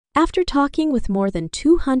After talking with more than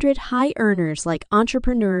 200 high earners like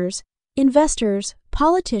entrepreneurs, investors,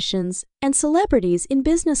 politicians, and celebrities in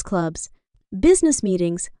business clubs, business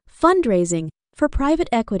meetings, fundraising, for private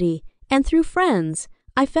equity, and through friends,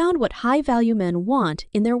 I found what high-value men want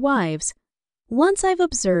in their wives. Once I've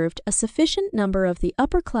observed a sufficient number of the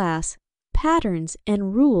upper class, patterns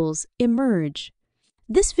and rules emerge.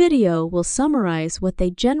 This video will summarize what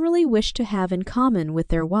they generally wish to have in common with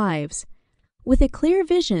their wives. With a clear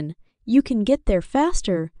vision, you can get there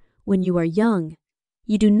faster when you are young.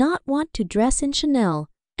 You do not want to dress in Chanel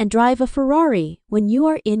and drive a Ferrari when you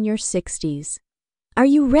are in your 60s. Are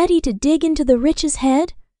you ready to dig into the rich's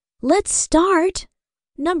head? Let's start!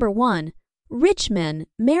 Number 1. Rich men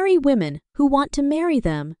marry women who want to marry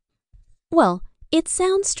them. Well, it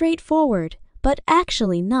sounds straightforward, but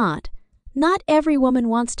actually not. Not every woman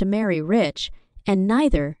wants to marry rich, and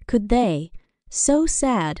neither could they. So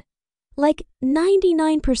sad. Like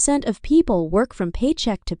 99% of people work from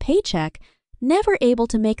paycheck to paycheck, never able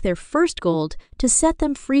to make their first gold to set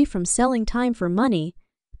them free from selling time for money.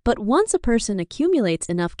 But once a person accumulates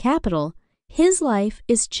enough capital, his life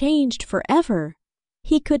is changed forever.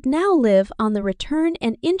 He could now live on the return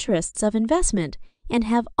and interests of investment and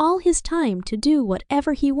have all his time to do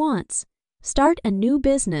whatever he wants. Start a new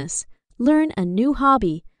business, learn a new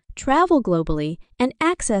hobby, travel globally, and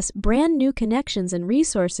access brand new connections and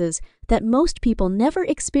resources that most people never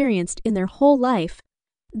experienced in their whole life.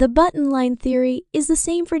 The button line theory is the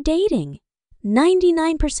same for dating.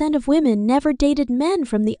 99% of women never dated men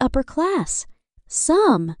from the upper class.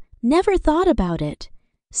 Some never thought about it.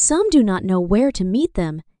 Some do not know where to meet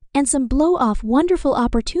them, and some blow off wonderful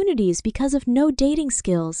opportunities because of no dating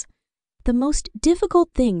skills. The most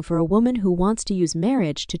difficult thing for a woman who wants to use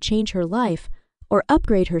marriage to change her life or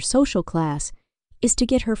upgrade her social class is to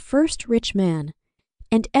get her first rich man.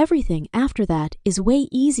 And everything after that is way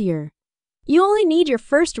easier. You only need your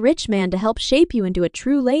first rich man to help shape you into a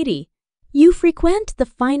true lady. You frequent the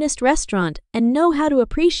finest restaurant and know how to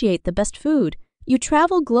appreciate the best food. You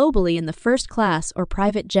travel globally in the first class or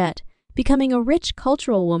private jet, becoming a rich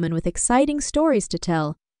cultural woman with exciting stories to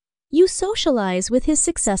tell. You socialize with his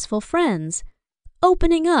successful friends,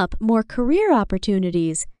 opening up more career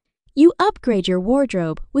opportunities. You upgrade your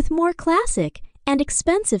wardrobe with more classic and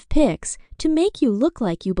expensive picks to make you look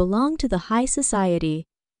like you belong to the high society.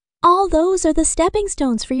 All those are the stepping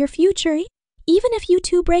stones for your future, even if you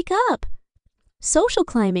two break up. Social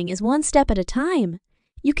climbing is one step at a time.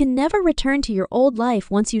 You can never return to your old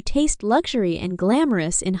life once you taste luxury and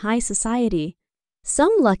glamorous in high society.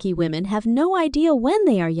 Some lucky women have no idea when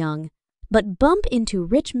they are young, but bump into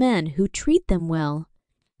rich men who treat them well.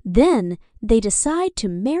 Then they decide to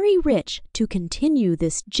marry rich to continue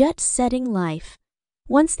this jet-setting life.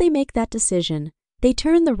 Once they make that decision, they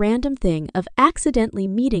turn the random thing of accidentally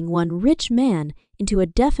meeting one rich man into a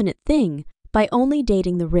definite thing by only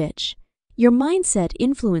dating the rich. Your mindset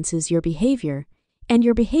influences your behavior, and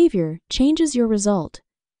your behavior changes your result.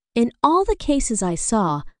 In all the cases I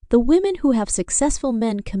saw, the women who have successful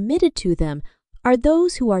men committed to them are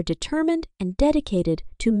those who are determined and dedicated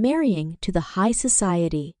to marrying to the high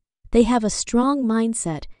society. They have a strong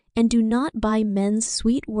mindset and do not buy men's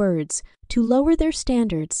sweet words to lower their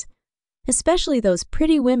standards, especially those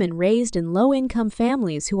pretty women raised in low-income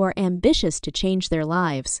families who are ambitious to change their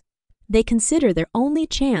lives. They consider their only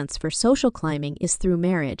chance for social climbing is through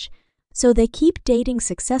marriage, so they keep dating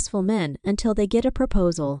successful men until they get a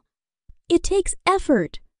proposal. It takes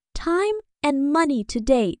effort, time, and money to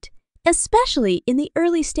date, especially in the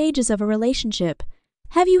early stages of a relationship.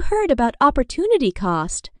 Have you heard about opportunity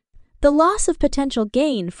cost? The loss of potential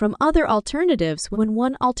gain from other alternatives when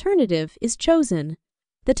one alternative is chosen.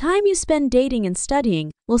 The time you spend dating and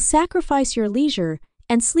studying will sacrifice your leisure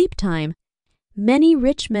and sleep time. Many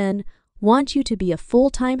rich men want you to be a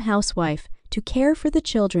full-time housewife to care for the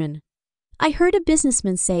children. I heard a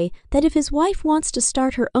businessman say that if his wife wants to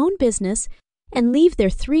start her own business and leave their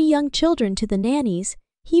 3 young children to the nannies,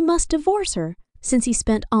 he must divorce her, since he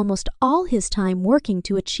spent almost all his time working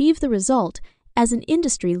to achieve the result as an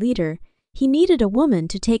industry leader. He needed a woman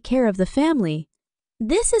to take care of the family.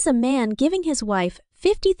 This is a man giving his wife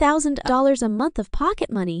 $50,000 a month of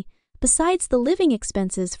pocket money, besides the living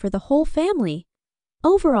expenses for the whole family.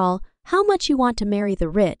 Overall, how much you want to marry the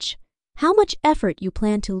rich, how much effort you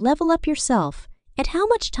plan to level up yourself, and how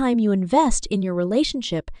much time you invest in your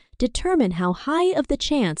relationship determine how high of the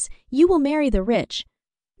chance you will marry the rich.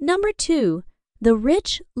 Number 2, the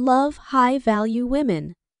rich love high-value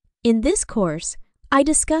women. In this course, I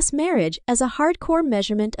discuss marriage as a hardcore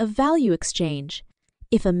measurement of value exchange.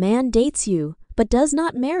 If a man dates you but does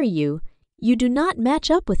not marry you, you do not match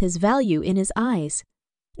up with his value in his eyes.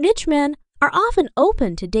 Rich men are often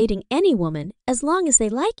open to dating any woman as long as they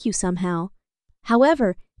like you somehow.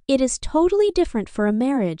 However, it is totally different for a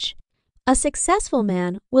marriage. A successful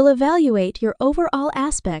man will evaluate your overall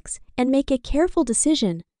aspects and make a careful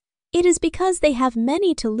decision. It is because they have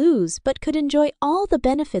many to lose but could enjoy all the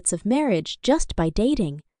benefits of marriage just by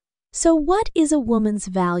dating. So what is a woman's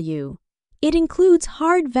value? It includes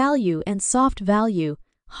hard value and soft value.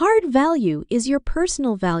 Hard value is your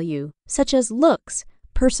personal value, such as looks,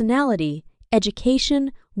 personality,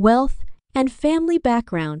 education, wealth, and family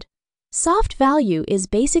background. Soft value is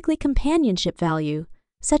basically companionship value,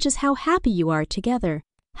 such as how happy you are together,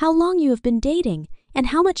 how long you have been dating, and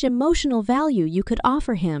how much emotional value you could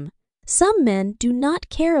offer him. Some men do not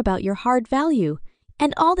care about your hard value,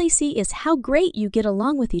 and all they see is how great you get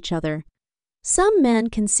along with each other. Some men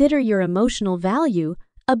consider your emotional value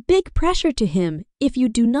a big pressure to him if you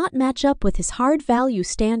do not match up with his hard value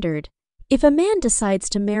standard. If a man decides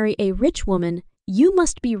to marry a rich woman, you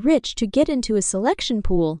must be rich to get into his selection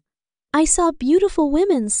pool. I saw beautiful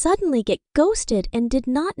women suddenly get ghosted and did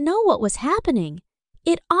not know what was happening.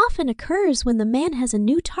 It often occurs when the man has a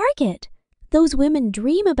new target. Those women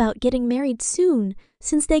dream about getting married soon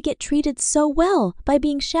since they get treated so well by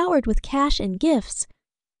being showered with cash and gifts.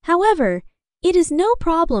 However, it is no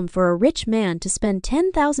problem for a rich man to spend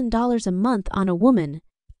 $10,000 a month on a woman.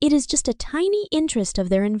 It is just a tiny interest of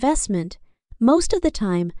their investment. Most of the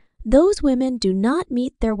time, those women do not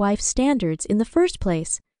meet their wife's standards in the first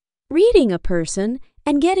place. Reading a person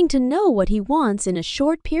and getting to know what he wants in a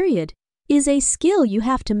short period is a skill you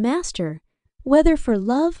have to master, whether for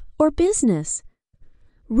love or business.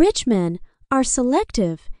 Rich men are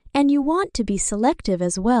selective, and you want to be selective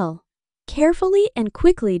as well. Carefully and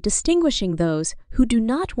quickly distinguishing those who do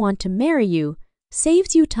not want to marry you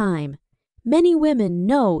saves you time. Many women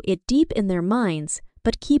know it deep in their minds,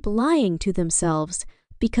 but keep lying to themselves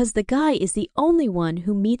because the guy is the only one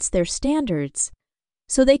who meets their standards.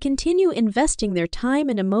 So they continue investing their time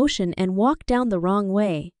and emotion and walk down the wrong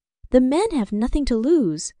way. The men have nothing to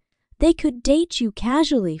lose. They could date you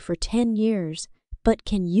casually for 10 years, but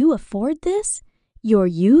can you afford this? Your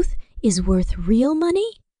youth is worth real money?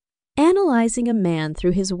 Analyzing a man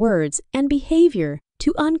through his words and behavior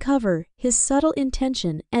to uncover his subtle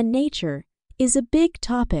intention and nature is a big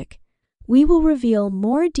topic. We will reveal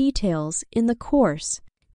more details in the course.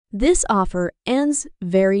 This offer ends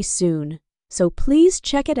very soon, so please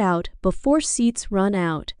check it out before seats run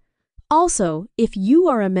out. Also, if you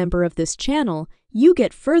are a member of this channel, you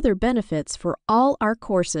get further benefits for all our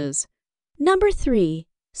courses. Number 3.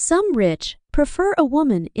 Some rich prefer a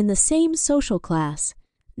woman in the same social class,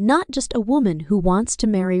 not just a woman who wants to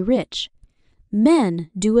marry rich.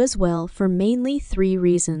 Men do as well for mainly 3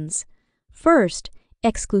 reasons. First,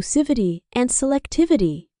 exclusivity and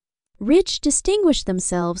selectivity. Rich distinguish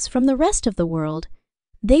themselves from the rest of the world.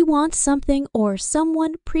 They want something or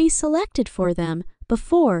someone pre-selected for them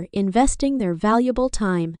before investing their valuable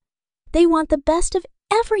time. They want the best of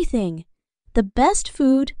everything. The best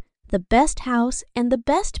food, the best house, and the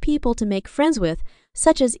best people to make friends with,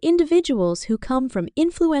 such as individuals who come from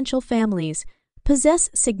influential families, possess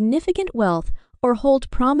significant wealth, or hold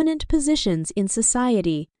prominent positions in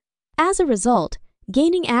society. As a result,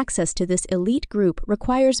 gaining access to this elite group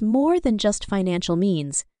requires more than just financial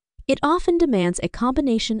means. It often demands a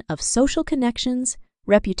combination of social connections,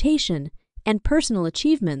 reputation, and personal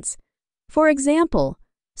achievements. For example,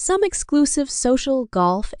 some exclusive social,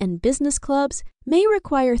 golf, and business clubs may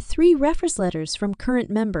require 3 reference letters from current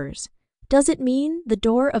members. Does it mean the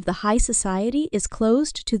door of the high society is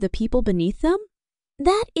closed to the people beneath them?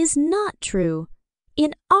 That is not true.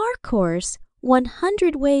 In our course,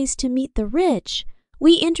 100 Ways to Meet the Rich,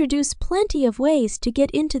 we introduce plenty of ways to get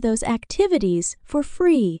into those activities for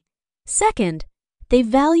free. Second, they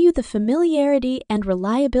value the familiarity and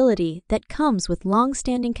reliability that comes with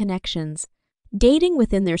long-standing connections. Dating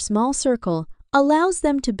within their small circle allows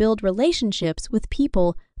them to build relationships with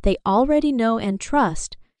people they already know and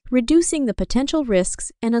trust, reducing the potential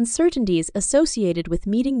risks and uncertainties associated with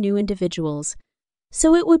meeting new individuals.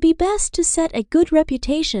 So it would be best to set a good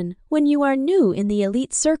reputation when you are new in the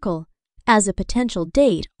elite circle, as a potential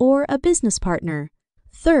date or a business partner.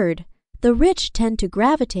 Third, the rich tend to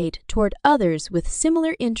gravitate toward others with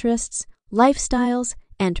similar interests, lifestyles,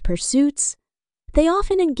 and pursuits. They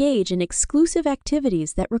often engage in exclusive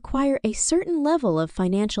activities that require a certain level of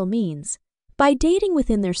financial means. By dating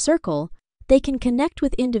within their circle, they can connect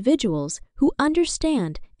with individuals who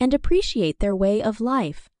understand and appreciate their way of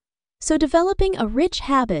life. So developing a rich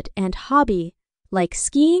habit and hobby, like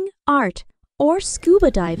skiing, art, or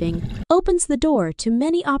scuba diving, opens the door to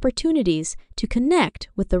many opportunities to connect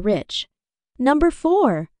with the rich. Number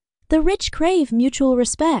 4. The rich crave mutual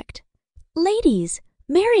respect. Ladies,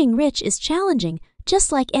 marrying rich is challenging,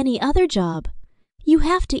 just like any other job. You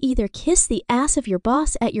have to either kiss the ass of your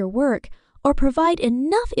boss at your work or provide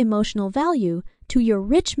enough emotional value to your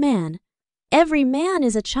rich man. Every man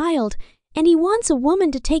is a child, and he wants a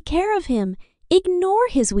woman to take care of him. Ignore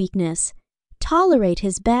his weakness. Tolerate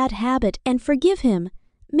his bad habit and forgive him.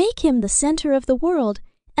 Make him the center of the world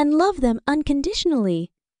and love them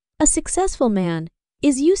unconditionally. A successful man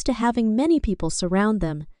is used to having many people surround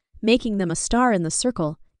them, making them a star in the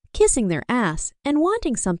circle, kissing their ass, and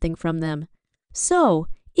wanting something from them. So,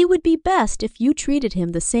 it would be best if you treated him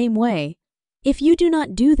the same way. If you do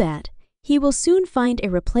not do that, he will soon find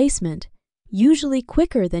a replacement, usually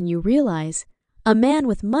quicker than you realize. A man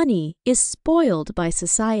with money is spoiled by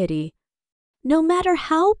society. No matter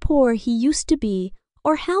how poor he used to be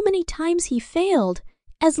or how many times he failed,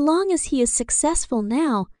 as long as he is successful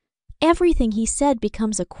now, everything he said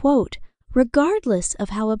becomes a quote, regardless of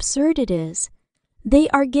how absurd it is. They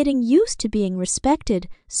are getting used to being respected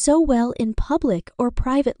so well in public or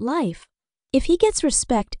private life. If he gets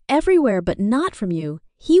respect everywhere but not from you,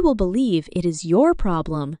 he will believe it is your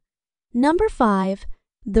problem. Number 5.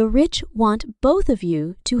 The rich want both of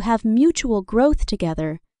you to have mutual growth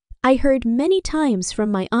together. I heard many times from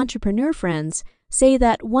my entrepreneur friends say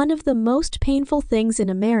that one of the most painful things in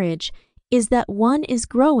a marriage is that one is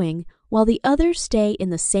growing while the other stay in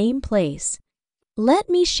the same place. Let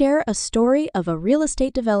me share a story of a real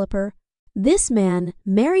estate developer. This man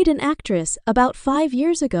married an actress about 5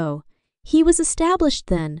 years ago. He was established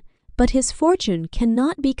then, but his fortune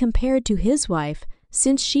cannot be compared to his wife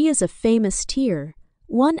since she is a famous tier,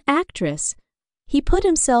 one actress. He put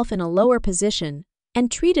himself in a lower position and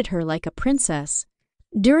treated her like a princess.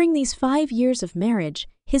 During these 5 years of marriage,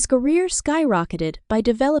 his career skyrocketed by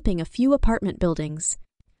developing a few apartment buildings.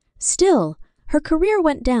 Still, her career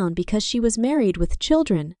went down because she was married with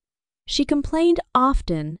children. She complained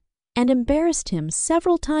often and embarrassed him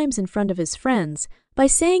several times in front of his friends by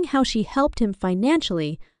saying how she helped him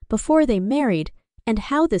financially before they married and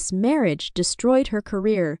how this marriage destroyed her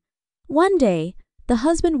career. One day, the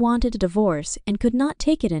husband wanted a divorce and could not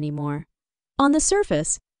take it anymore. On the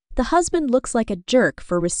surface, the husband looks like a jerk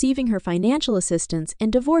for receiving her financial assistance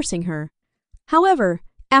and divorcing her. However,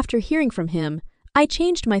 after hearing from him, I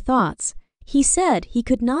changed my thoughts. He said he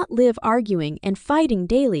could not live arguing and fighting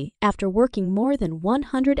daily after working more than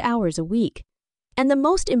 100 hours a week. And the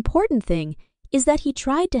most important thing is that he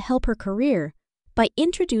tried to help her career by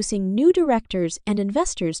introducing new directors and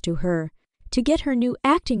investors to her to get her new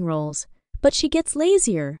acting roles, but she gets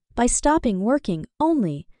lazier by stopping working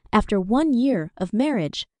only after 1 year of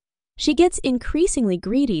marriage. She gets increasingly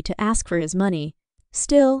greedy to ask for his money.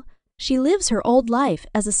 Still, she lives her old life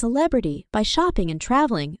as a celebrity by shopping and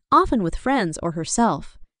traveling, often with friends or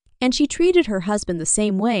herself. And she treated her husband the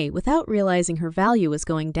same way without realizing her value was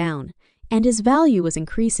going down, and his value was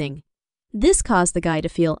increasing. This caused the guy to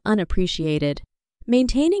feel unappreciated.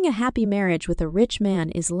 Maintaining a happy marriage with a rich man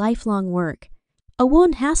is lifelong work. A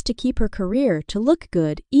woman has to keep her career to look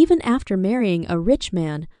good even after marrying a rich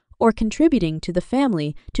man or contributing to the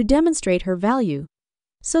family to demonstrate her value.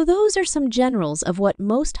 So those are some generals of what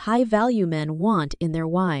most high-value men want in their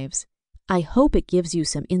wives. I hope it gives you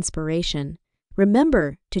some inspiration.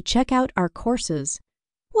 Remember to check out our courses.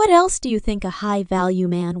 What else do you think a high-value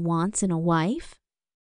man wants in a wife?